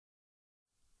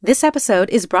This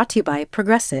episode is brought to you by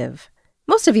Progressive.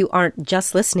 Most of you aren't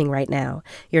just listening right now.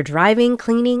 You're driving,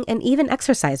 cleaning, and even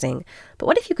exercising. But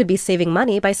what if you could be saving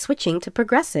money by switching to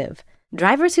Progressive?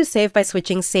 Drivers who save by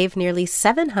switching save nearly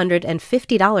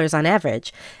 $750 on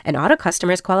average, and auto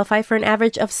customers qualify for an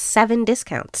average of 7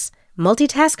 discounts.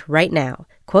 Multitask right now.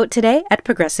 Quote today at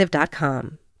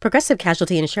Progressive.com. Progressive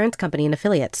Casualty Insurance Company and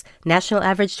Affiliates. National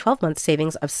average 12-month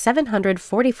savings of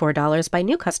 $744 by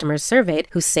new customers surveyed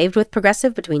who saved with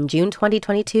Progressive between June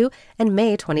 2022 and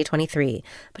May 2023.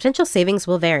 Potential savings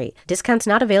will vary. Discounts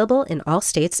not available in all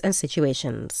states and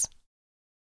situations.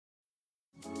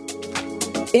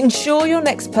 Ensure your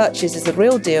next purchase is the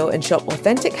real deal and shop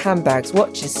authentic handbags,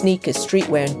 watches, sneakers,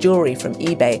 streetwear and jewelry from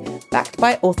eBay, backed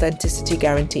by Authenticity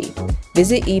Guarantee.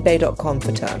 Visit ebay.com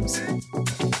for terms.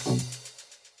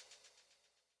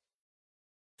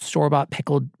 Store-bought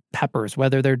pickled peppers,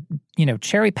 whether they're,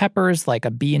 cherry peppers like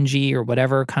a B&G or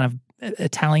whatever kind of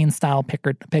Italian-style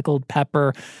pickled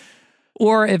pepper,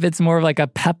 or if it's more of like a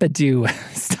peppadew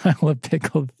style of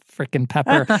pickled freaking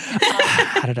pepper.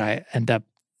 How did I end up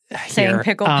saying here?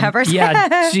 pickled peppers?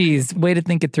 Yeah, geez. Way to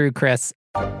think it through, Chris.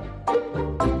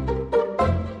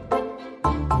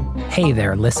 Hey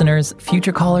there, listeners,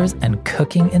 future callers, and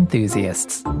cooking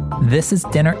enthusiasts. This is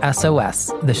Dinner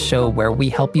SOS, the show where we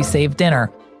help you save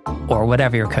dinner, or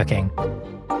whatever you're cooking.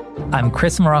 I'm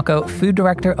Chris Morocco, food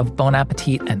director of Bon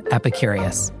Appetit and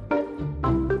Epicurious.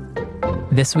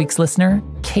 This week's listener,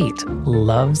 Kate,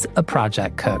 loves a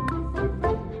project cook.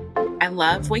 I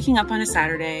love waking up on a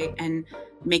Saturday and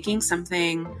making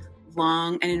something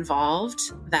long and involved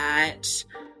that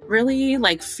really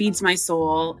feeds my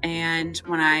soul. And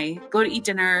when I go to eat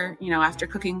dinner, after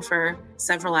cooking for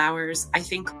several hours, I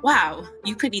think, wow,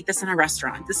 you could eat this in a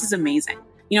restaurant. This is amazing.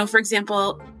 For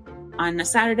example, on a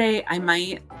Saturday, I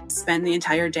might spend the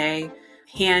entire day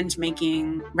hand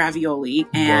making ravioli.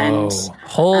 And Whoa.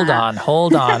 Hold on.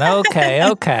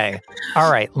 Okay.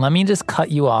 All right. Let me just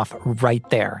cut you off right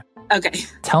there. Okay.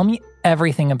 Tell me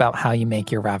everything about how you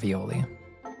make your ravioli.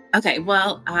 Okay.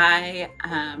 Well, I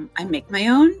make my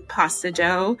own pasta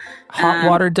dough. Hot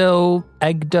water dough,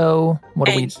 egg dough.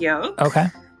 Egg yolk. Okay.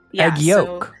 Yeah, egg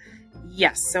yolk.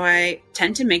 So I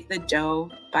tend to make the dough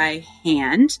by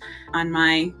hand on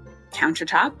my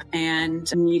countertop and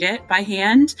knead it by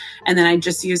hand. And then I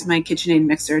just use my KitchenAid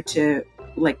mixer to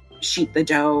sheet the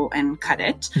dough and cut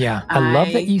it. Yeah. I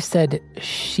love that you said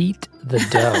sheet the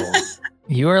dough.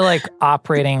 You are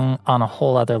operating on a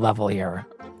whole other level here.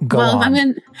 Go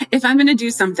on. If I'm going to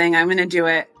do something, I'm going to do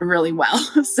it really well.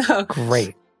 So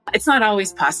great. It's not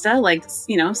always pasta.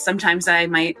 Sometimes I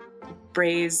might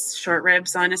braise short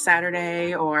ribs on a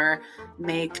Saturday or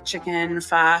make chicken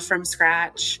pho from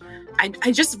scratch.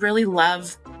 I just really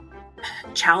love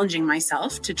challenging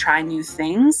myself to try new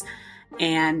things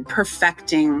and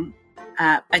perfecting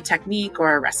a technique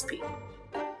or a recipe.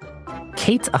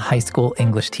 Kate's a high school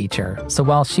English teacher, so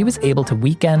while she was able to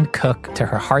weekend cook to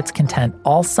her heart's content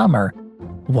all summer,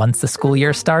 once the school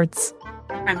year starts,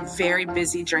 I'm very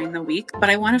busy during the week, but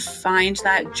I want to find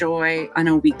that joy on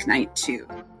a weeknight too.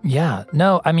 Yeah.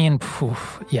 No, I mean,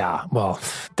 yeah. Well,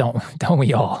 don't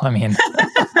we all? I mean,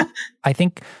 I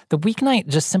think the weeknight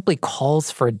just simply calls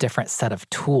for a different set of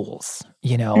tools.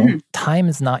 Mm-hmm. Time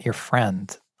is not your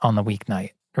friend on the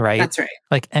weeknight, right? That's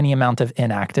right. Any amount of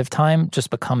inactive time just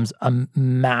becomes a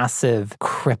massive,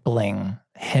 crippling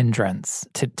hindrance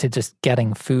to just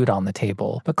getting food on the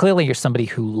table. But clearly you're somebody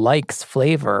who likes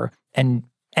flavor, and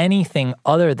anything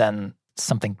other than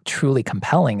something truly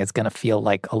compelling is going to feel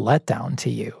like a letdown to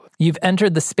you. You've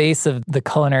entered the space of the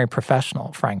culinary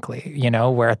professional, frankly,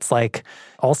 where it's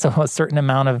also a certain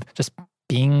amount of just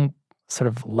being sort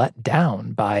of let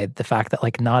down by the fact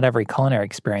that not every culinary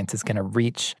experience is going to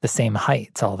reach the same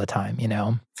heights all the time,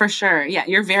 For sure. Yeah,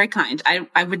 you're very kind.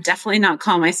 I would definitely not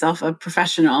call myself a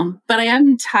professional, but I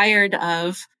am tired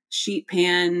of sheet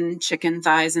pan chicken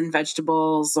thighs and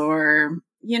vegetables or,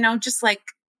 just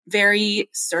very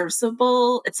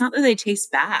serviceable. It's not that they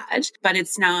taste bad, but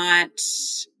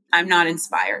I'm not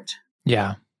inspired.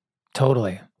 Yeah,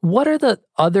 totally. What are the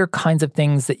other kinds of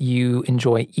things that you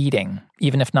enjoy eating,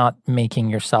 even if not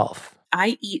making yourself?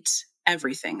 I eat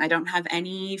everything. I don't have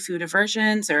any food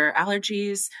aversions or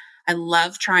allergies. I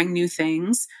love trying new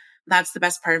things. That's the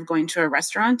best part of going to a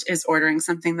restaurant, is ordering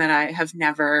something that I have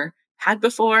never had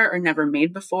before or never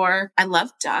made before. I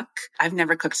love duck. I've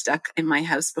never cooked duck in my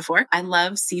house before. I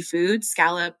love seafood,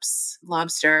 scallops,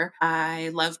 lobster.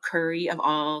 I love curry of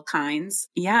all kinds.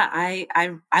 Yeah,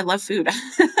 I love food.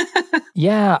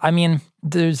 Yeah, I mean,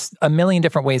 there's a million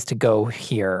different ways to go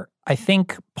here. I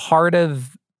think part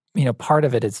of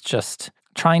it is just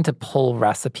trying to pull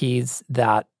recipes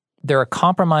that They're a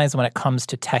compromise when it comes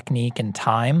to technique and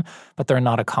time, but they're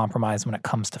not a compromise when it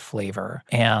comes to flavor.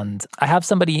 And I have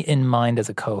somebody in mind as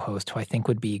a co-host who I think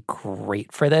would be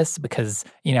great for this because,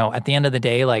 at the end of the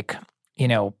day,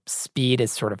 speed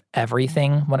is sort of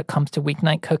everything when it comes to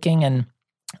weeknight cooking. And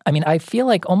I mean, I feel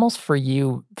like almost for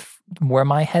you, where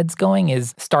my head's going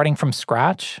is starting from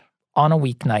scratch on a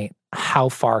weeknight, how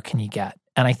far can you get?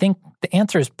 And I think the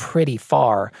answer is pretty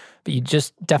far, but you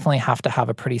just definitely have to have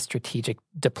a pretty strategic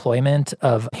deployment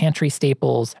of pantry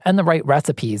staples and the right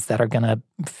recipes that are going to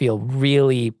feel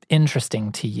really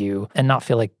interesting to you and not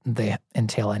feel like they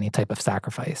entail any type of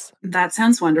sacrifice. That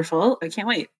sounds wonderful. I can't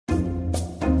wait.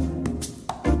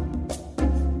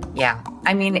 Yeah.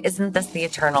 I mean, isn't this the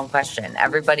eternal question?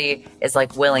 Everybody is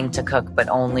willing to cook, but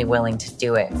only willing to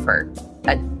do it for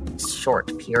a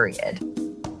short period.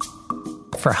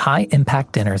 For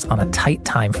high-impact dinners on a tight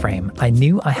time frame, I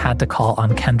knew I had to call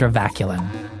on Kendra Vaculin.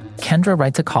 Kendra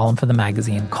writes a column for the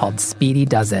magazine called Speedy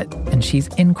Does It, and she's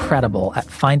incredible at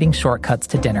finding shortcuts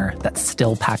to dinner that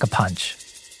still pack a punch.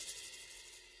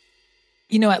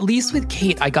 At least with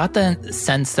Kate, I got the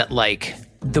sense that,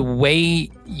 the way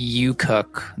you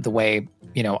cook, the way,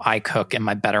 I cook in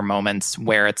my better moments,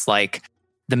 where it's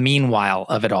the meanwhile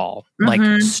of it all.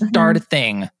 Start a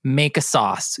thing, make a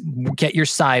sauce, get your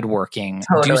side working,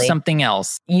 do something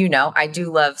else. I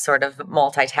do love sort of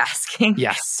multitasking.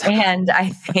 Yes. And I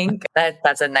think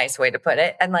that's a nice way to put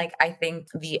it. And I think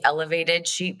the elevated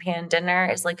sheet pan dinner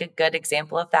is a good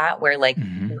example of that, where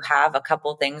you have a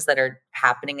couple things that are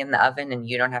happening in the oven and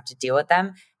you don't have to deal with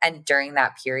them. And during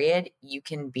that period, you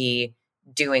can be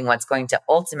doing what's going to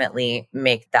ultimately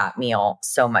make that meal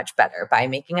so much better by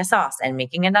making a sauce and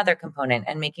making another component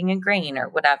and making a grain or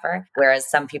whatever. Whereas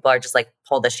some people are just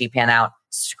pull the sheet pan out,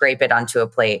 scrape it onto a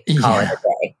plate, call it a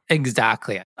day.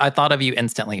 Exactly. I thought of you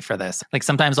instantly for this.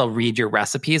 Sometimes I'll read your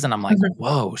recipes and I'm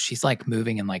whoa, she's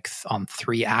moving in on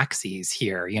 3 axes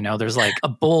here. There's a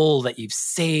bowl that you've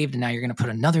saved and now you're going to put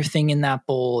another thing in that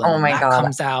bowl and that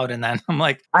comes out. And then I'm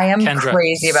I am Kendra,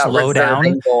 crazy about slow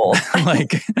down. Bowls. I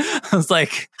was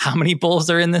how many bowls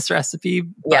are in this recipe?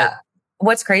 Yeah.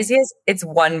 What's crazy is it's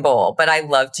one bowl, but I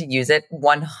love to use it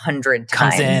 100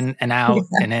 times. Comes in and out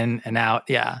and in and out.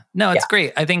 Yeah. No, it's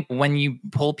great. I think when you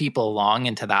pull people along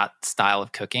into that style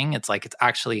of cooking, it's it's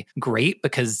actually great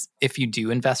because if you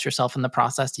do invest yourself in the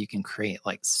process, you can create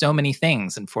so many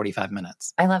things in 45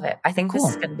 minutes. I love it. I think this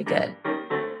is going to be good.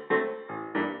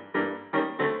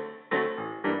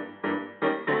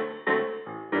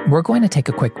 We're going to take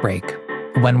a quick break.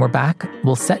 When we're back,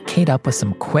 we'll set Kate up with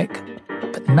some quick,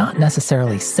 but not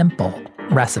necessarily simple,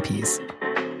 recipes.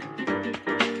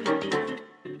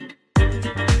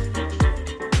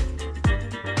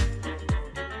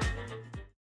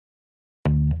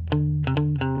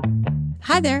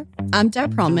 Hi there, I'm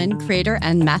Deb Perlman, creator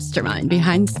and mastermind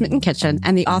behind Smitten Kitchen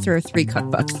and the author of 3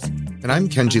 cookbooks. And I'm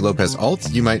Kenji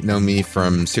Lopez-Alt. You might know me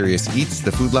from Serious Eats,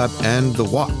 The Food Lab, and The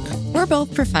Walk. We're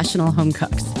both professional home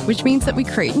cooks, which means that we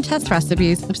create and test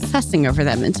recipes, obsessing over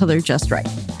them until they're just right.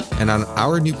 And on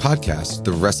our new podcast,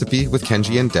 The Recipe with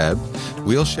Kenji and Deb,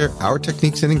 we'll share our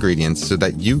techniques and ingredients so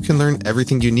that you can learn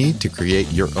everything you need to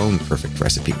create your own perfect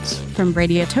recipes. From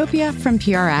Radiotopia, from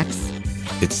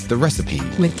PRX, it's The Recipe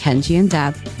with Kenji and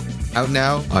Deb. Out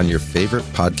now on your favorite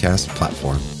podcast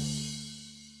platform.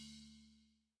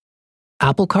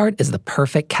 Apple Card is the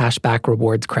perfect cashback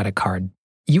rewards credit card.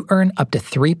 You earn up to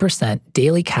 3%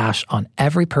 daily cash on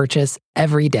every purchase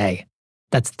every day.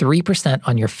 That's 3%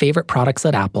 on your favorite products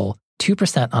at Apple,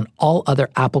 2% on all other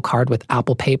Apple Card with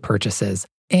Apple Pay purchases,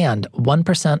 and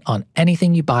 1% on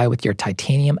anything you buy with your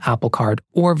titanium Apple Card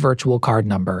or virtual card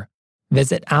number.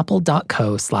 Visit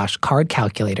apple.co/card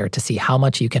calculator to see how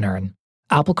much you can earn.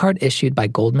 Apple Card issued by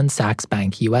Goldman Sachs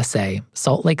Bank USA,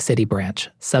 Salt Lake City branch,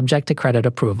 subject to credit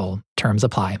approval. Terms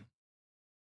apply.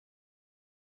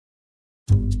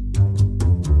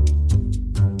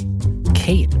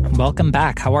 Kate, welcome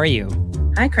back. How are you?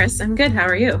 Hi, Chris. I'm good. How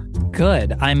are you?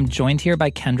 Good. I'm joined here by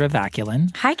Kendra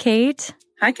Vaculin. Hi, Kate.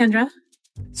 Hi, Kendra.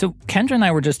 So Kendra and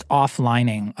I were just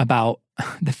offlining about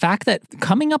the fact that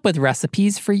coming up with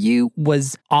recipes for you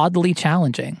was oddly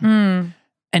challenging.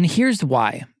 And here's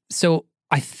why. So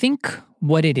I think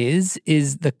what it is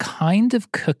the kind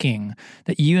of cooking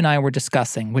that you and I were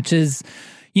discussing, which is,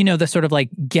 the sort of like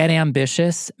get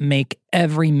ambitious, make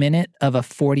every minute of a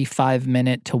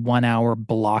 45-minute to 1 hour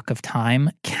block of time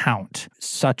count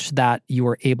such that you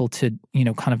are able to,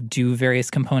 kind of do various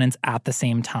components at the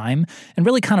same time and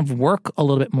really kind of work a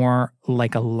little bit more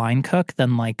like a line cook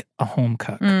than like a home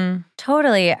cook.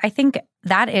 Totally. I think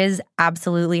that is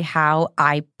absolutely how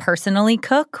I personally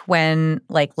cook when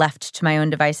like left to my own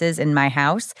devices in my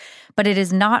house. But it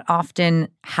is not often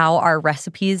how our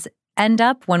recipes end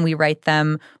up when we write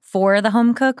them for the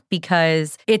home cook,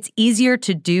 because it's easier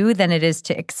to do than it is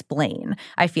to explain.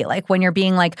 I feel like when you're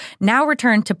being like, now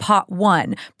return to pot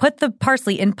 1, put the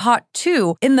parsley in pot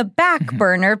 2, in the back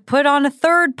burner, put on a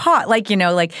third pot. Like,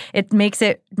 it makes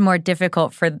it more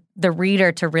difficult for the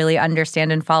reader to really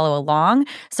understand and follow along.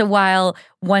 So while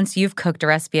once you've cooked a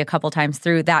recipe a couple times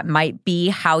through, that might be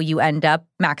how you end up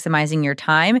maximizing your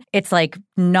time, it's like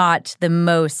not the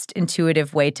most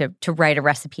intuitive way to write a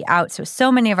recipe out.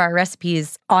 So many of our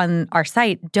recipes on our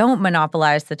site don't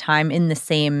monopolize the time in the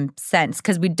same sense,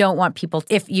 because we don't want people,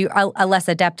 if you are a less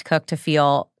adept cook, to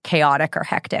feel chaotic or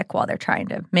hectic while they're trying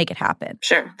to make it happen.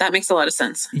 Sure. That makes a lot of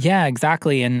sense. Yeah,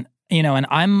 exactly. And, and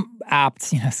I'm apt,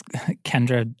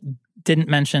 Kendra didn't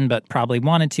mention, but probably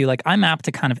wanted to, like, I'm apt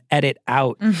to kind of edit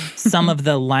out some of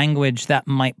the language that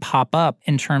might pop up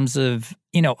in terms of,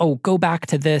 go back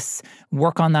to this,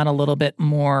 work on that a little bit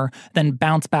more, then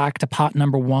bounce back to pot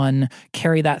number 1,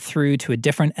 carry that through to a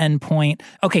different endpoint.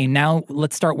 Okay, now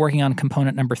let's start working on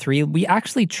component number 3. We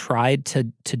actually tried to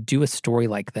do a story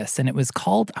like this, and it was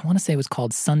called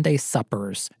Sunday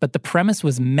Suppers. But the premise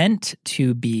was meant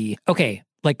to be, okay,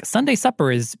 like Sunday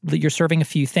supper is you're serving a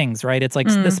few things, right? It's like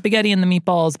the spaghetti and the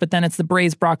meatballs, but then it's the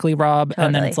braised broccoli rabe,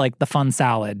 and then it's like the fun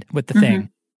salad with the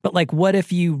thing. But like, what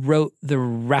if you wrote the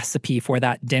recipe for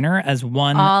that dinner as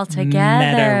one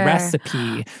meta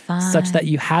recipe, such that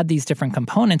you had these different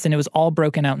components and it was all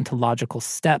broken out into logical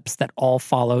steps that all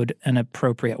followed an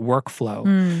appropriate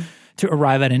workflow to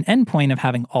arrive at an endpoint of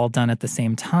having all done at the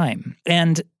same time.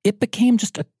 And it became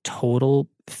just a total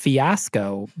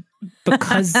fiasco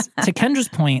because, to Kendra's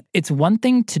point, it's one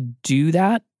thing to do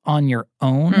that on your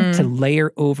own, to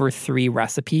layer over 3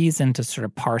 recipes and to sort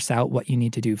of parse out what you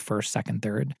need to do first, second,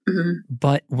 third.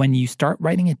 But when you start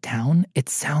writing it down, it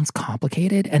sounds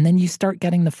complicated. And then you start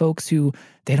getting the folks who,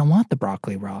 they don't want the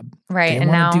broccoli rabe. Right. They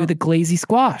want to do the glazy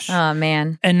squash. Oh,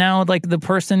 man. And now, like, the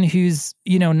person who's,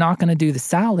 not going to do the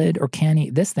salad or can't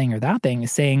eat this thing or that thing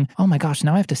is saying, oh my gosh,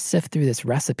 now I have to sift through this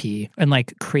recipe and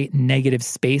like create negative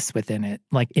space within it,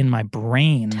 like in my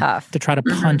brain. Tough. To try to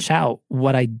punch out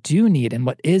what I do need and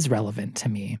what is relevant to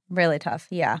me. Really tough.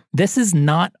 Yeah. This is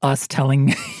not us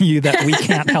telling you that we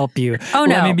can't help you. Oh,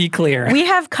 no. Let me be clear. We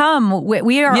have come.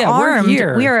 We are armed. We're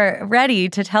here. We are ready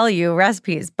to tell you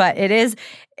recipes. But it is,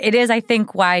 I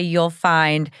think, why you'll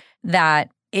find that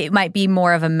it might be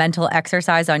more of a mental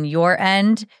exercise on your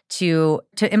end to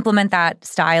implement that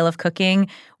style of cooking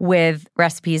with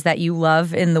recipes that you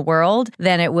love in the world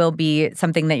than it will be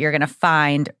something that you're going to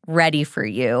find ready for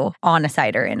you on a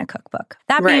site or in a cookbook.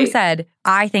 That being said,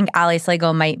 I think Ali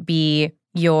Slagle might be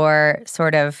your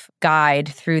sort of guide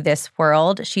through this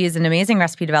world. She is an amazing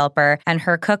recipe developer, and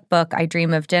her cookbook, I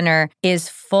Dream of Dinner, is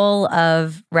full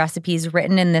of recipes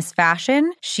written in this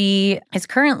fashion. She is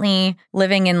currently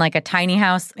living in like a tiny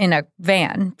house in a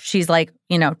van. She's like,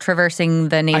 traversing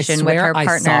the nation with her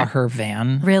partner. I saw her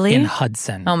van in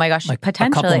Hudson. Oh my gosh, like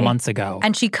potentially. A couple months ago.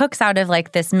 And she cooks out of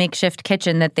like this makeshift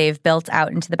kitchen that they've built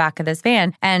out into the back of this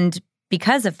van. And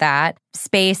because of that,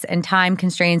 space and time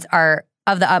constraints are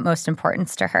of the utmost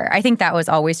importance to her. I think that was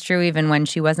always true even when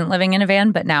she wasn't living in a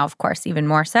van, but now, of course, even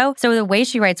more so. So the way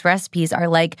she writes recipes are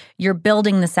like you're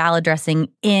building the salad dressing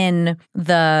in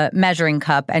the measuring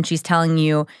cup, and she's telling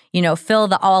you, fill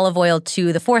the olive oil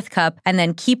to the 4th cup and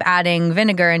then keep adding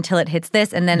vinegar until it hits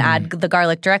this, and then add the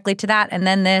garlic directly to that, and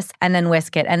then this, and then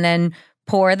whisk it, and then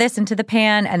pour this into the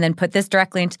pan and then put this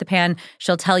directly into the pan.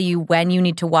 She'll tell you when you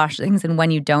need to wash things and when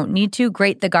you don't need to.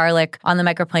 Grate the garlic on the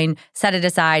microplane, set it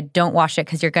aside, don't wash it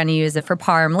because you're going to use it for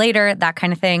parm later, that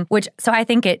kind of thing. So I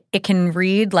think it can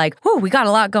read like, whoo, we got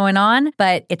a lot going on,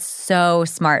 but it's so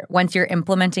smart. Once you're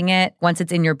implementing it, once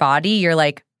it's in your body, you're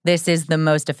like, this is the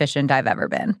most efficient I've ever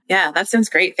been. Yeah, that sounds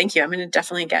great. Thank you. I'm going to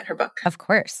definitely get her book. Of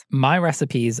course. My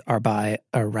recipes are by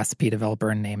a recipe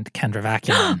developer named Kendra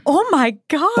Vacuum. Oh my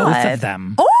God. Both of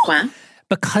them. Oh. Wow.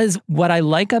 Because what I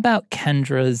like about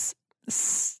Kendra's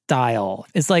style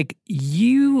is like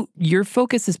your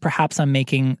focus is perhaps on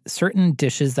making certain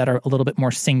dishes that are a little bit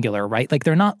more singular, right? Like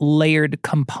they're not layered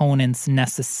components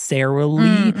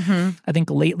necessarily. I think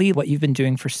lately what you've been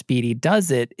doing for Speedy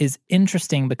Does It is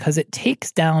interesting because it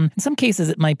takes down, in some cases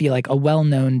it might be like a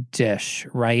well-known dish,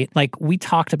 right? Like we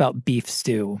talked about beef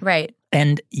stew. Right.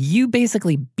 And you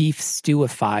basically beef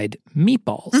stewified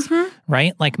meatballs,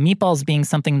 right? Like meatballs being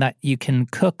something that you can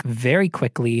cook very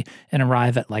quickly and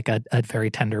arrive at like a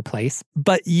very tender place.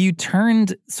 But you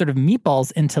turned sort of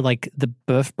meatballs into like the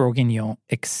boeuf bourguignon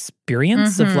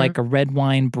experience of like a red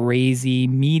wine, braisy,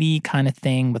 meaty kind of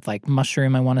thing with like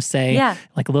mushroom, I want to say. Yeah.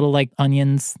 Like little like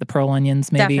onions, the pearl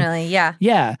onions maybe. Definitely, yeah.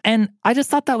 Yeah. And I just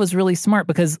thought that was really smart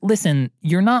because listen,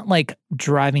 you're not like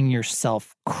driving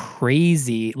yourself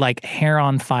crazy, like hair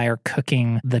on fire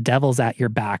cooking the devil's at your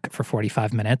back for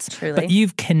 45 minutes. Truly. But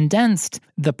you've condensed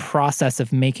the process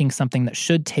of making something that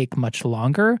should take much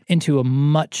longer into a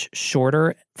much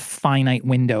shorter, finite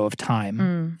window of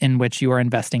time in which you are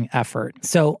investing effort.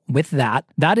 So with that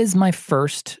is my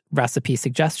first recipe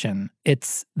suggestion.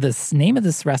 It's this name of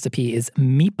this recipe is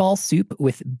meatball soup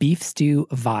with beef stew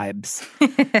vibes.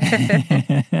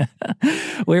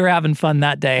 We were having fun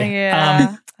that day.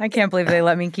 Yeah. I can't believe they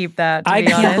let me keep that, to I be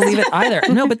can't honest. believe it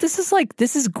either. No, but this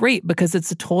is great because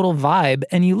it's a total vibe.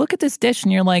 And you look at this dish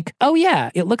and you're like, oh yeah,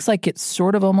 it looks like it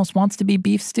sort of almost wants to be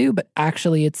beef stew, but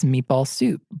actually it's meatball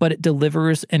soup. But it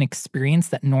delivers an experience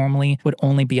that normally would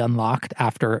only be unlocked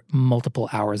after multiple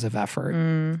hours of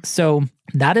effort. So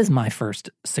that is my first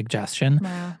suggestion.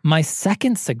 Wow. My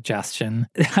second suggestion,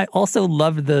 I also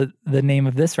loved the name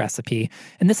of this recipe.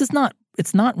 And this is not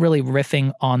it's not really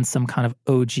riffing on some kind of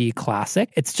OG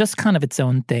classic. It's just kind of its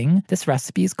own thing. This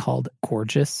recipe is called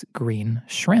Gorgeous Green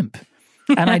Shrimp.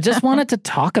 And I just wanted to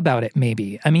talk about it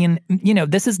maybe. I mean, you know,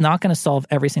 this is not going to solve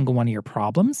every single one of your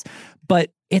problems,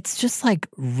 but it's just like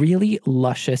really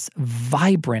luscious,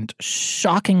 vibrant,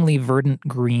 shockingly verdant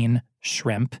green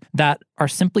shrimp that are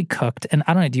simply cooked. And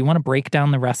I don't know, do you want to break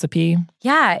down the recipe?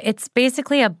 Yeah, it's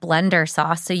basically a blender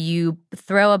sauce. So you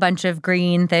throw a bunch of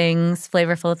green things,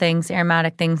 flavorful things,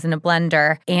 aromatic things in a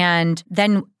blender. And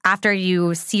then after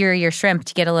you sear your shrimp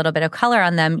to get a little bit of color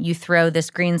on them, you throw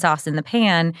this green sauce in the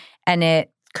pan and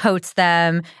it coats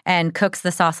them and cooks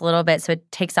the sauce a little bit so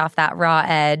it takes off that raw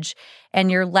edge. And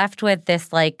you're left with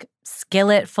this like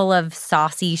skillet full of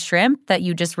saucy shrimp that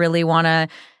you just really want to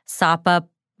sop up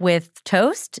with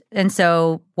toast. And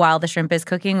so while the shrimp is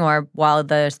cooking or while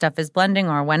the stuff is blending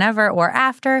or whenever or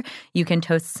after, you can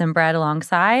toast some bread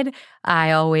alongside.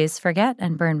 I always forget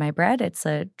and burn my bread. It's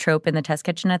a trope in the test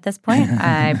kitchen at this point.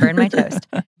 I burn my toast.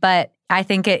 But I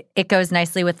think it goes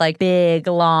nicely with like big,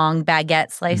 long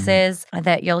baguette slices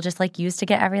that you'll just like use to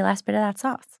get every last bit of that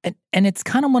sauce. And it's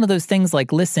kind of one of those things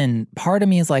like, listen, part of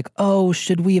me is like, oh,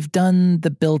 should we have done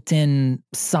the built-in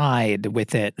side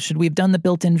with it? Should we have done the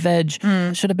built-in veg?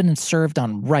 Should have been served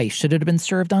on rice? Should it have been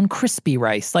served on crispy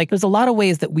rice? Like there's a lot of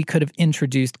ways that we could have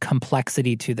introduced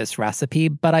complexity to this recipe,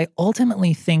 but I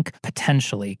ultimately think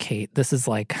potentially, Kate, this is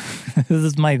like, this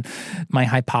is my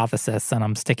hypothesis and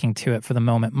I'm sticking to it for the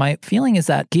moment. My feeling is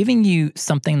that giving you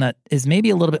something that is maybe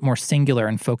a little bit more singular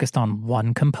and focused on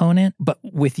one component, but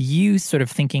with you sort of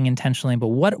thinking intentionally, but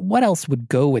what else would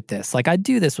go with this? Like I'd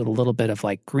do this with a little bit of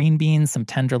like green beans, some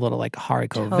tender little like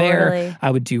haricot vert. I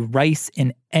would do rice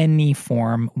in any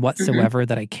form whatsoever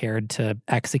that I cared to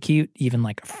execute. Even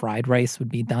like fried rice would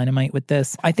be dynamite with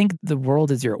this. I think the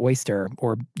world is your oyster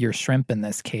or your shrimp in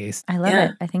this case. I love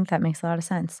it. I think that makes a lot of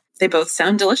sense. They both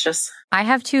sound delicious. I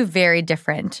have two very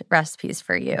different recipes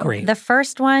for you. Great. The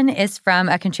first one is from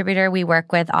a contributor we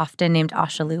work with often named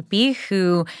Asha Lupi,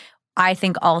 who I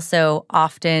think also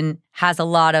often has a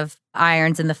lot of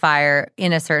irons in the fire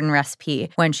in a certain recipe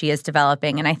when she is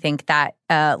developing. And I think that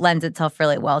lends itself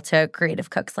really well to creative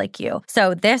cooks like you.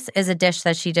 So this is a dish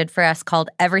that she did for us called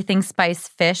Everything Spice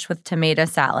Fish with Tomato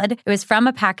Salad. It was from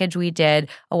a package we did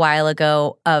a while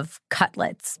ago of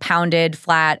cutlets, pounded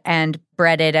flat and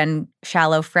breaded and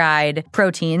shallow fried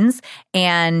proteins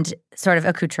and sort of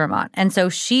accoutrement. And so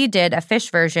she did a fish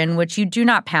version, which you do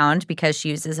not pound because she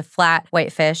uses a flat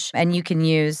white fish. And you can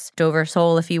use Dover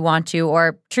sole if you want to,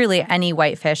 or truly any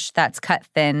white fish that's cut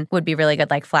thin would be really good,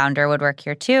 like flounder would work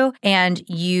here too. And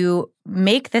you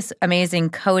make this amazing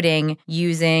coating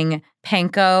using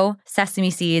panko,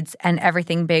 sesame seeds, and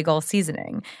Everything Bagel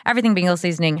seasoning. Everything Bagel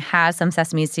seasoning has some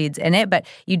sesame seeds in it, but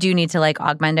you do need to like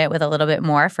augment it with a little bit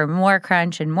more for more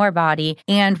crunch and more body.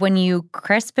 And when you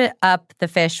crisp it up the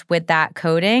fish with that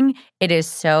coating, it is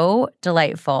so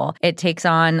delightful. It takes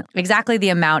on exactly the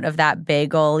amount of that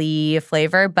bagel-y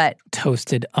flavor, but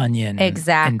toasted onion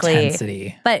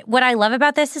intensity. But what I love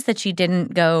about this is that she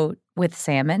didn't go with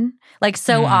salmon. Like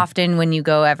so often when you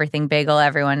go everything bagel,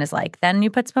 everyone is like, then you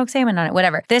put smoked salmon on it,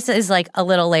 whatever. This is like a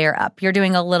little layer up. You're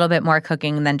doing a little bit more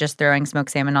cooking than just throwing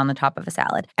smoked salmon on the top of a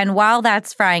salad. And while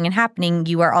that's frying and happening,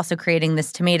 you are also creating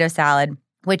this tomato salad,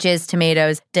 which is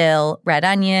tomatoes, dill, red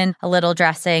onion, a little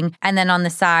dressing, and then on the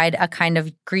side, a kind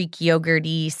of Greek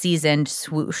yogurt-y seasoned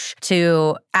swoosh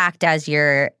to act as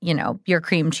your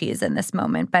cream cheese in this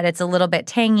moment. But it's a little bit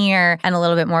tangier and a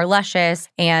little bit more luscious.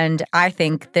 And I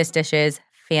think this dish is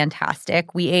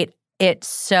fantastic. We ate it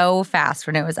so fast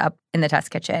when it was up in the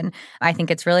test kitchen. I think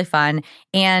it's really fun.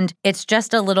 And it's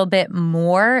just a little bit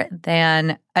more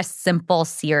than a simple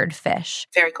seared fish.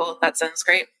 Very cool. That sounds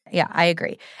great. Yeah, I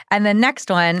agree. And the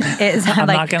next one is I'm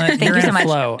like, not gonna, thank you so much.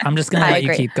 Flow. I'm just going to let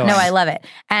you keep going. No, I love it.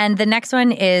 And the next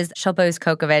one is Shilpa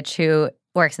Uskokovic, who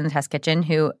works in the test kitchen,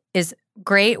 who is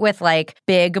great with like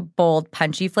big, bold,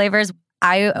 punchy flavors.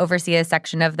 I oversee a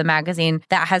section of the magazine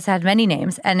that has had many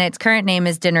names, and its current name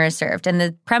is Dinner is Served. And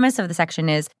the premise of the section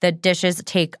is the dishes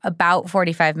take about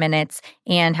 45 minutes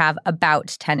and have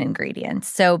about 10 ingredients.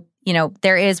 So,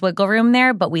 there is wiggle room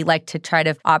there, but we like to try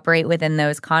to operate within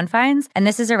those confines. And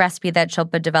this is a recipe that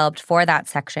Shilpa developed for that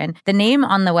section. The name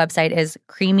on the website is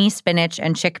Creamy Spinach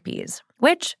and Chickpeas,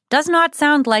 which does not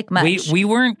sound like much. We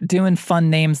weren't doing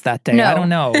fun names that day. No. I don't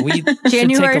know. We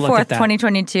January 4th, 2022.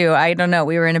 2022. I don't know.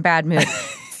 We were in a bad mood.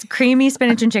 Creamy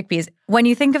spinach and chickpeas. When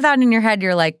you think of that in your head,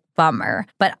 you're like, bummer.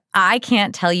 But I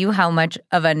can't tell you how much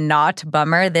of a not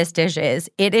bummer this dish is.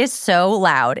 It is so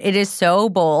loud. It is so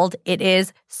bold. It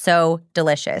is so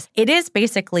delicious. It is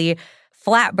basically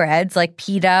flatbreads like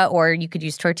pita, or you could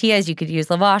use tortillas, you could use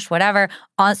lavash, whatever,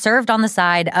 served on the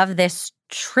side of this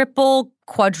triple,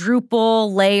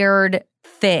 quadruple layered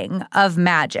thing of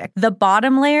magic. The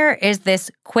bottom layer is this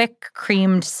quick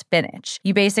creamed spinach.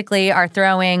 You basically are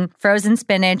throwing frozen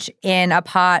spinach in a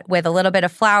pot with a little bit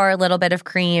of flour, a little bit of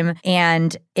cream,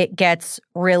 and it gets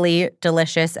really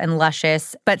delicious and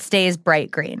luscious, but stays bright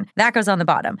green. That goes on the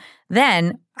bottom.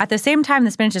 Then, at the same time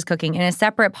the spinach is cooking, in a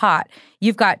separate pot,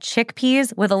 you've got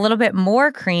chickpeas with a little bit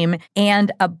more cream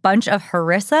and a bunch of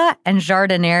harissa and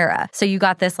jardinera. So you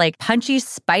got this like punchy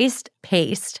spiced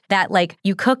paste that like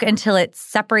you cook until it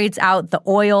separates out the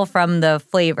oil from the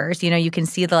flavors. You can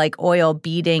see the like oil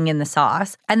beading in the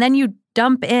sauce. And then you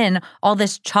dump in all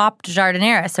this chopped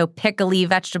jardinera, so pickly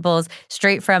vegetables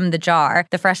straight from the jar.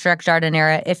 The fresh direct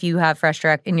jardinera, if you have fresh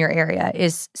direct in your area,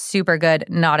 is super good.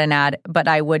 Not an ad, but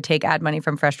I would take ad money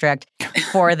from fresh direct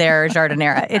for their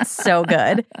jardinera. It's so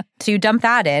good. So you dump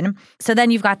that in. So then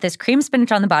you've got this cream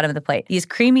spinach on the bottom of the plate, these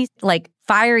creamy, like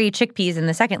fiery chickpeas in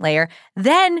the second layer.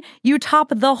 Then you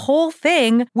top the whole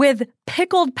thing with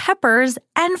pickled peppers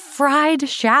and fried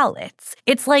shallots.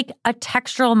 It's like a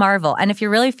textural marvel. And if you're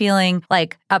really feeling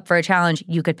like up for a challenge,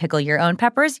 you could pickle your own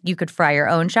peppers, you could fry your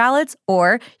own shallots,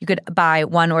 or you could buy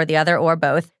one or the other or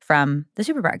both from the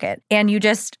supermarket. And you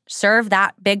just serve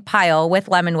that big pile with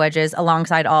lemon wedges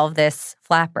alongside all of this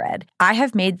flatbread. I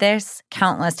have made this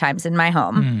countless times in my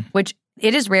home, which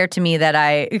it is rare to me that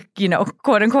I,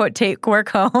 quote unquote, take work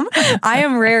home. I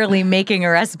am rarely making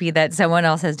a recipe that someone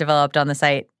else has developed on the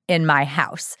site in my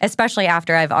house, especially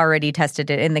after I've already tested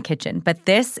it in the kitchen. But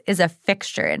this is a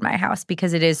fixture in my house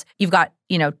because you've got,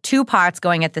 two pots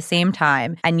going at the same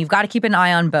time, and you've got to keep an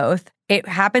eye on both. It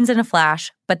happens in a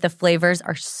flash, but the flavors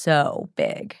are so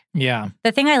big. Yeah.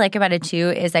 The thing I like about it too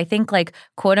is I think like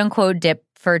quote unquote dip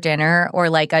for dinner, or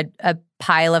like a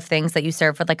pile of things that you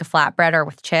serve with like a flatbread or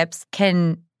with chips,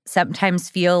 can sometimes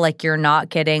feel like you're not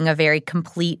getting a very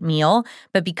complete meal.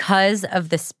 But because of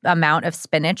this amount of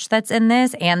spinach that's in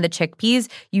this and the chickpeas,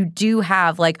 you do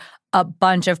have like a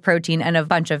bunch of protein and a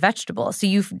bunch of vegetables. So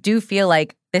you do feel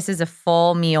like this is a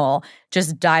full meal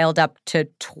just dialed up to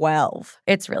 12.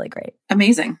 It's really great.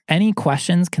 Amazing. Any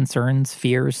questions, concerns,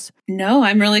 fears? No,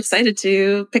 I'm really excited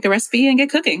to pick a recipe and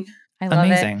get cooking. I love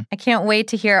Amazing. it. I can't wait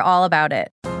to hear all about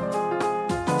it.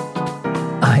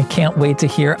 I can't wait to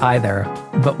hear either,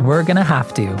 but we're going to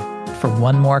have to for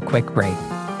one more quick break.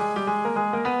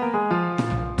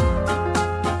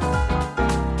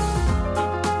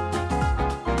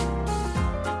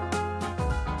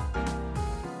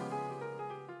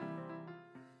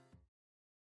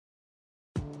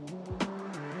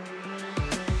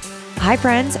 Hi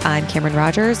friends, I'm Cameron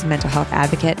Rogers, mental health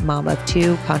advocate, mom of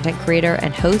two, content creator,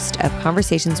 and host of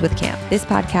Conversations with Cam. This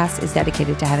podcast is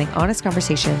dedicated to having honest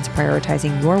conversations,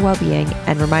 prioritizing your well-being,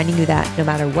 and reminding you that no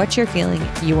matter what you're feeling,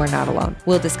 you are not alone.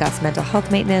 We'll discuss mental health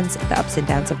maintenance, the ups and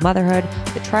downs of motherhood,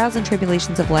 the trials and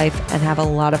tribulations of life, and have a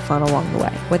lot of fun along the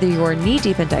way. Whether you're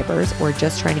knee-deep in diapers or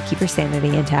just trying to keep your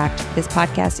sanity intact, this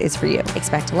podcast is for you.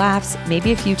 Expect laughs,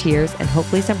 maybe a few tears, and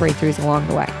hopefully some breakthroughs along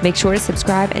the way. Make sure to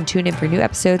subscribe and tune in for new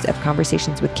episodes of Conversations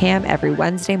with Cam every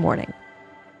Wednesday morning.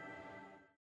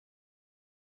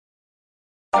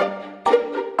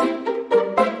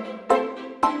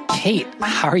 Kate,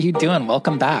 how are you doing?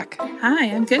 Welcome back. Hi,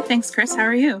 I'm good. Thanks, Chris. How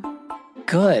are you?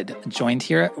 Good. Joined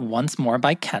here once more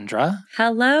by Kendra.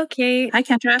 Hello, Kate. Hi,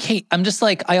 Kendra. Kate, I'm just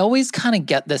like, I always kind of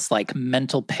get this like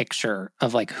mental picture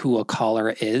of like who a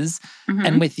caller is. Mm-hmm.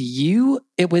 And with you,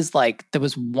 it was like, there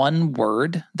was one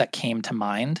word that came to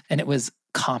mind and it was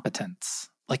competence.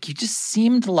 Like you just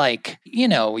seemed like, you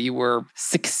know, you were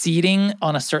succeeding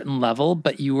on a certain level,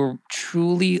 but you were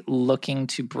truly looking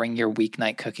to bring your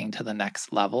weeknight cooking to the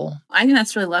next level. I think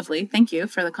that's really lovely. Thank you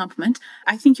for the compliment.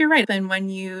 I think you're right. And when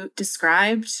you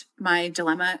described my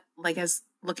dilemma, like as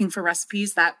looking for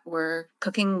recipes that were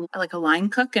cooking like a line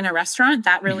cook in a restaurant,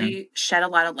 that really shed a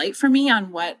lot of light for me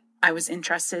on what I was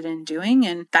interested in doing.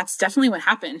 And that's definitely what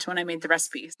happened when I made the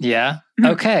recipes. Yeah?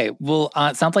 Mm-hmm. Okay. Well,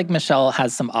 it sounds like Michelle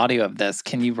has some audio of this.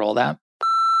 Can you roll that?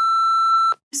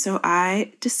 So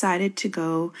I decided to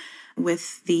go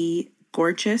with the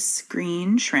gorgeous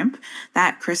green shrimp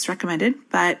that Chris recommended.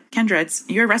 But Kendra, it's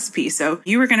your recipe, so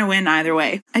you were going to win either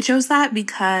way. I chose that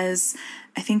because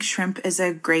I think shrimp is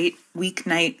a great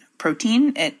weeknight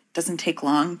protein. It doesn't take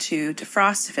long to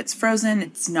defrost. If it's frozen,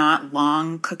 it's not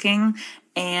long cooking.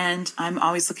 And I'm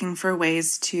always looking for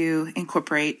ways to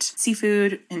incorporate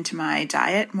seafood into my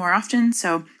diet more often.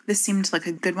 So this seemed like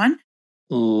a good one.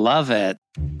 Love it.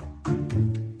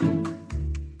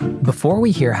 Before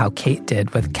we hear how Kate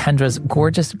did with Kendra's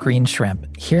gorgeous green shrimp,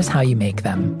 here's how you make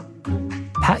them.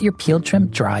 Pat your peeled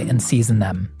shrimp dry and season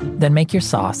them. Then make your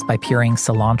sauce by pureeing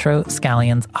cilantro,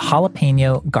 scallions,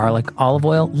 jalapeno, garlic, olive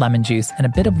oil, lemon juice, and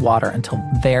a bit of water until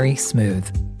very smooth.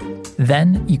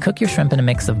 Then you cook your shrimp in a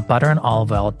mix of butter and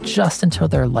olive oil just until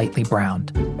they're lightly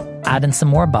browned. Add in some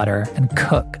more butter and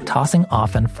cook, tossing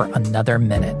often for another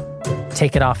minute.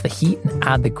 Take it off the heat and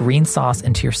add the green sauce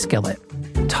into your skillet.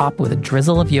 Top with a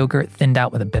drizzle of yogurt thinned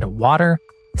out with a bit of water,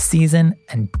 season,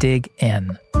 and dig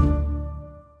in.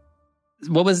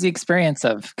 What was the experience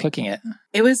of cooking it?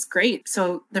 It was great.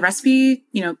 So the recipe,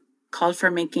 called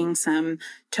for making some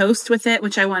toast with it,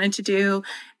 which I wanted to do.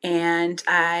 And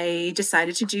I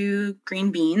decided to do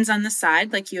green beans on the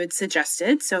side, like you had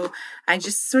suggested. So I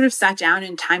just sort of sat down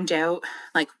and timed out,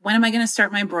 like, when am I going to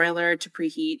start my broiler to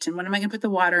preheat? And when am I going to put the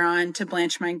water on to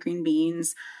blanch my green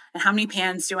beans? And how many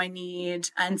pans do I need?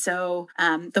 And so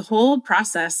the whole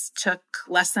process took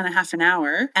less than a half an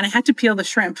hour. And I had to peel the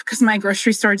shrimp because my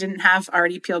grocery store didn't have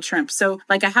already peeled shrimp. So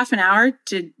like a half an hour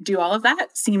to do all of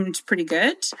that seemed pretty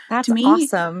good to me.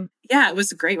 That's awesome. Yeah, it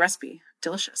was a great recipe.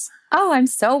 Delicious. Oh, I'm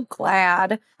so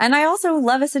glad. And I also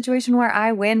love a situation where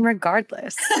I win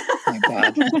regardless. Oh my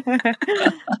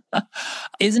God.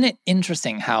 Isn't it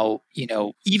interesting how,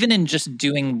 even in just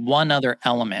doing one other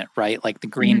element, right? Like the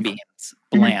green beans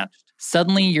blanched,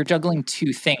 suddenly you're juggling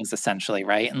two things essentially,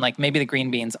 right? And like maybe the green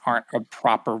beans aren't a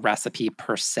proper recipe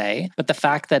per se, but the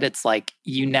fact that it's like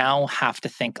you now have to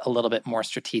think a little bit more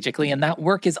strategically and that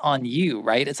work is on you,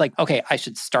 right? It's like, okay, I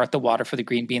should start the water for the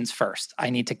green beans first.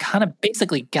 I need to kind of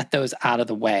basically get those out of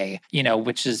the way,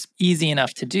 which is easy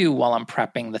enough to do while I'm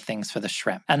prepping the things for the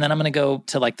shrimp. And then I'm going to go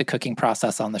to like the cooking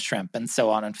process on the shrimp and so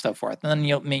on and so forth. And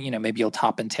then maybe you'll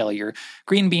top and tail your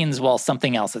green beans while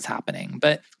something else is happening.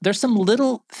 But there's some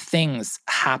little things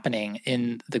happening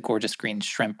in the gorgeous green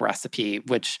shrimp recipe,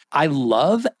 which I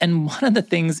love. And one of the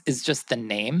things is just the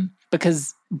name,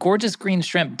 because gorgeous green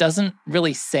shrimp doesn't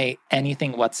really say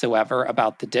anything whatsoever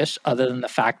about the dish other than the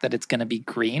fact that it's going to be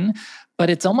green. But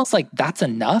it's almost like that's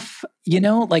enough,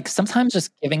 like sometimes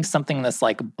just giving something this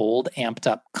like bold, amped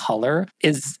up color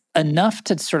is enough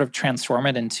to sort of transform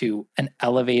it into an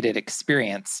elevated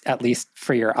experience, at least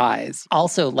for your eyes.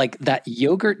 Also, like that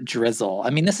yogurt drizzle. I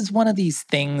mean, this is one of these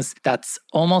things that's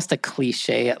almost a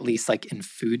cliche, at least like in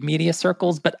food media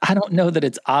circles, but I don't know that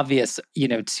it's obvious,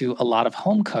 to a lot of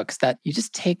home cooks that you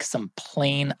just take some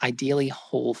plain, ideally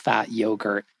whole fat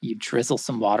yogurt, you drizzle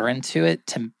some water into it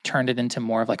to turn it into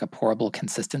more of like a pourable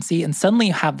consistency. And suddenly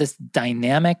you have this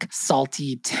dynamic,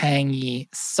 salty, tangy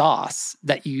sauce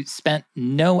that you spent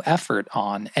no effort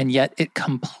on. And yet it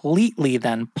completely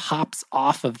then pops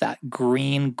off of that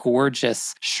green,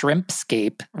 gorgeous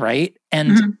shrimpscape, right?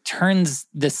 and turns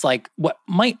this like what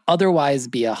might otherwise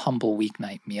be a humble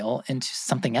weeknight meal into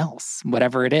something else,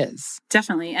 whatever it is.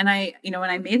 Definitely. And when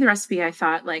I made the recipe, I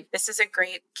thought like, this is a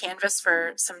great canvas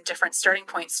for some different starting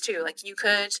points too. Like you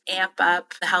could amp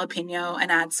up the jalapeno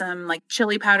and add some like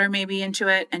chili powder maybe into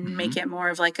it and make it more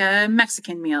of like a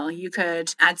Mexican meal. You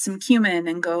could add some cumin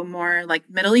and go more like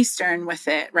Middle Eastern with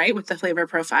it, right? With the flavor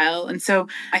profile. And so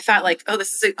I thought like, oh,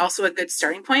 this is also a good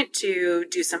starting point to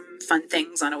do some fun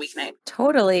things on a weeknight.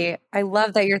 Totally. I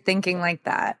love that you're thinking like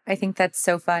that. I think that's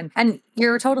so fun. And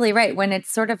you're totally right. When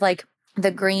it's sort of like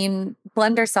the green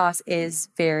blender sauce is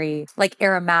very like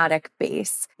aromatic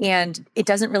base and it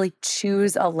doesn't really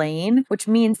choose a lane, which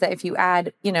means that if you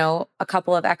add, a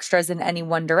couple of extras in any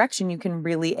one direction, you can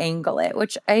really angle it,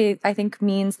 which I think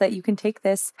means that you can take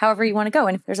this however you want to go.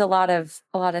 And there's a lot of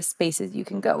spaces you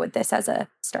can go with this as a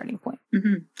starting point.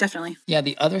 Definitely. Yeah.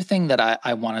 The other thing that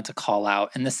I wanted to call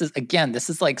out, and this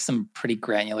is like some pretty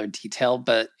granular detail,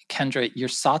 but Kendra, you're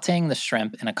sauteing the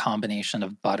shrimp in a combination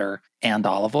of butter and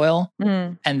olive oil.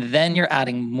 And then you're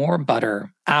adding more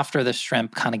butter after the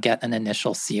shrimp kind of get an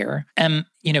initial sear. And,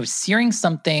 searing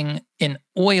something in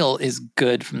oil is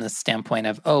good from the standpoint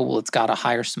of, it's got a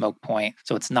higher smoke point,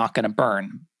 so it's not going to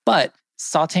burn. But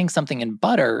sauteing something in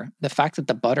butter, the fact that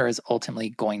the butter is ultimately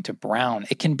going to brown,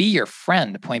 it can be your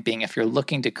friend, point being, if you're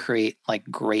looking to create like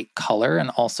great color and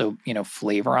also,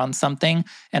 flavor on something,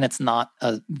 and it's not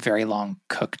a very long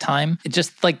cook time. It's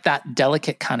just like that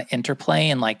delicate kind of interplay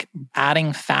and like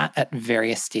adding fat at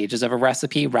various stages of a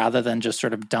recipe rather than just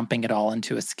sort of dumping it all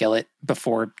into a skillet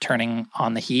before turning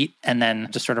on the heat and then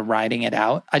just sort of riding it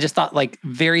out. I just thought like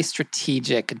very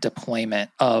strategic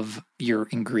deployment of your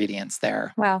ingredients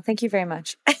there. Wow. Thank you very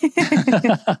much.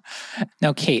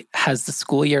 Now, Kate, has the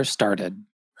school year started?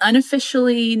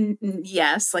 Unofficially,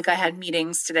 yes. Like I had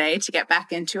meetings today to get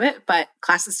back into it, but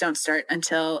classes don't start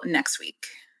until next week.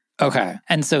 Okay.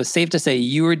 And so safe to say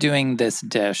you were doing this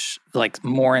dish like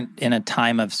more in a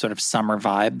time of sort of summer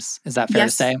vibes. Is that fair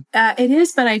to say? It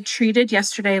is, but I treated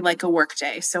yesterday like a work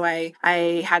day. So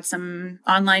I had some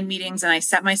online meetings and I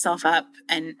set myself up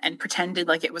and pretended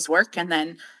like it was work. And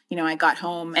then, I got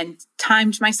home and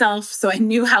timed myself. So I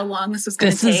knew how long this was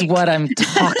going to take. This is what I'm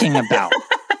talking about.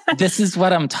 This is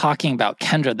what I'm talking about,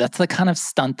 Kendra. That's the kind of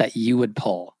stunt that you would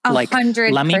pull. 100%. Like,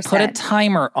 let me put a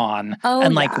timer on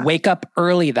and wake up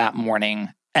early that morning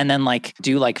and then like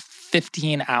do like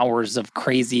 15 hours of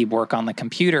crazy work on the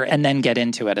computer and then get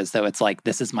into it as though it's like,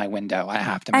 this is my window. I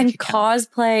have to make it count.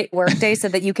 Cosplay workday so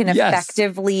that you can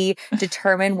effectively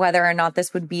determine whether or not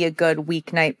this would be a good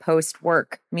weeknight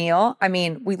post-work meal. I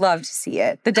mean, we love to see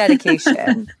it. The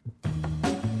dedication.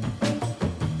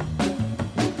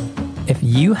 If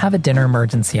you have a dinner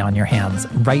emergency on your hands,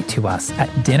 write to us at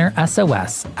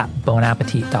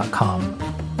dinnersos@bonappetit.com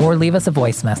or leave us a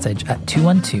voice message at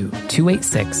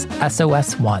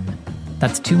 212-286-SOS1.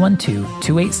 That's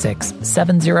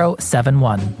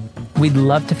 212-286-7071. We'd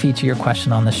love to feature your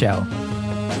question on the show.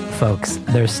 Folks,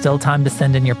 there's still time to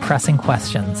send in your pressing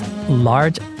questions,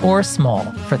 large or small,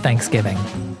 for Thanksgiving.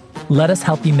 Let us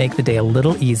help you make the day a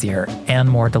little easier and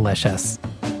more delicious.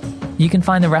 You can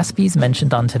find the recipes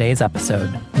mentioned on today's episode: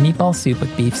 meatball soup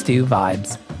with beef stew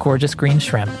vibes, gorgeous green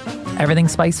shrimp, everything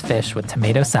spiced fish with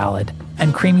tomato salad,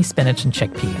 and creamy spinach and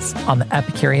chickpeas on the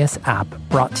Epicurious app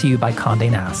brought to you by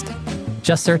Condé Nast.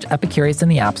 Just search Epicurious in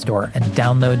the App Store and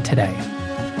download today.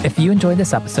 If you enjoyed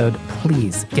this episode,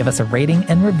 please give us a rating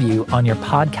and review on your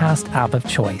podcast app of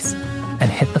choice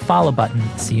and hit the follow button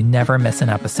so you never miss an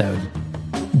episode.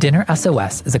 Dinner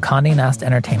SOS is a Condé Nast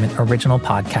Entertainment original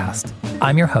podcast.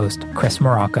 I'm your host, Chris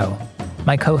Morocco.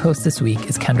 My co-host this week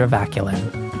is Kendra Vaculin.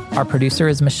 Our producer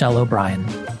is Michelle O'Brien.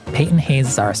 Peyton Hayes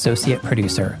is our associate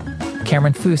producer.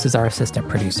 Cameron Foose is our assistant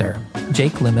producer.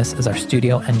 Jake Loomis is our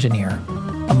studio engineer.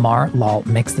 Amar Lal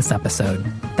mixed this episode.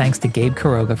 Thanks to Gabe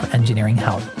Kuroga for engineering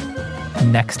help.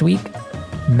 Next week,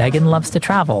 Megan loves to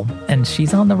travel, and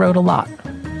she's on the road a lot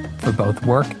for both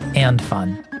work and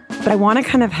fun. But I want to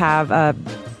kind of have a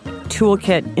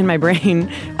toolkit in my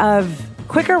brain of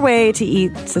quicker way to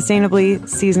eat sustainably,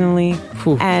 seasonally,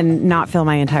 and not fill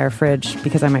my entire fridge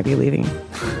because I might be leaving.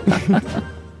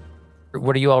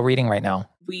 What are you all reading right now?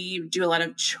 We do a lot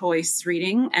of choice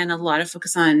reading and a lot of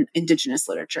focus on Indigenous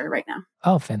literature right now.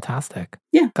 Oh, fantastic.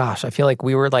 Yeah. Gosh, I feel like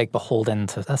we were like beholden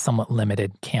to a somewhat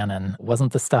limited canon. It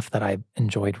wasn't the stuff that I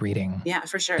enjoyed reading. Yeah,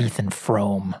 for sure. Ethan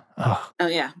Frome. Oh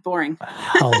yeah, boring.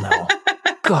 Hell no.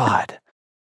 God.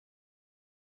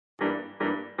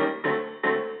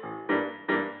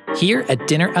 Here at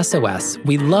Dinner SOS,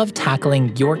 we love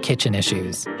tackling your kitchen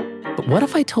issues. But what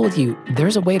if I told you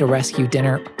there's a way to rescue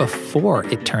dinner before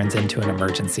it turns into an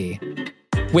emergency?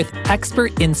 With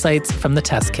expert insights from the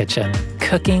test kitchen,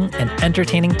 cooking and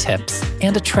entertaining tips,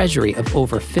 and a treasury of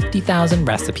over 50,000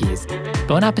 recipes,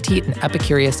 Bon Appetit and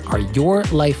Epicurious are your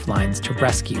lifelines to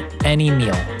rescue any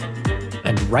meal.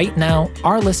 And right now,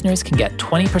 our listeners can get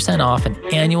 20% off an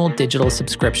annual digital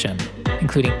subscription,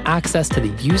 including access to the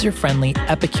user-friendly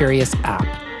Epicurious app.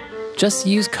 Just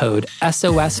use code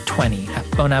SOS20 at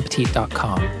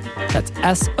bonappetit.com. That's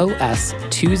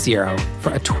SOS20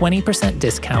 for a 20%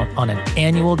 discount on an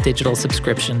annual digital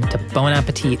subscription to Bon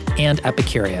Appetit and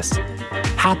Epicurious.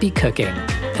 Happy cooking.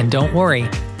 And don't worry,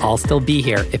 I'll still be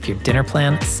here if your dinner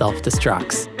plan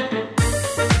self-destructs.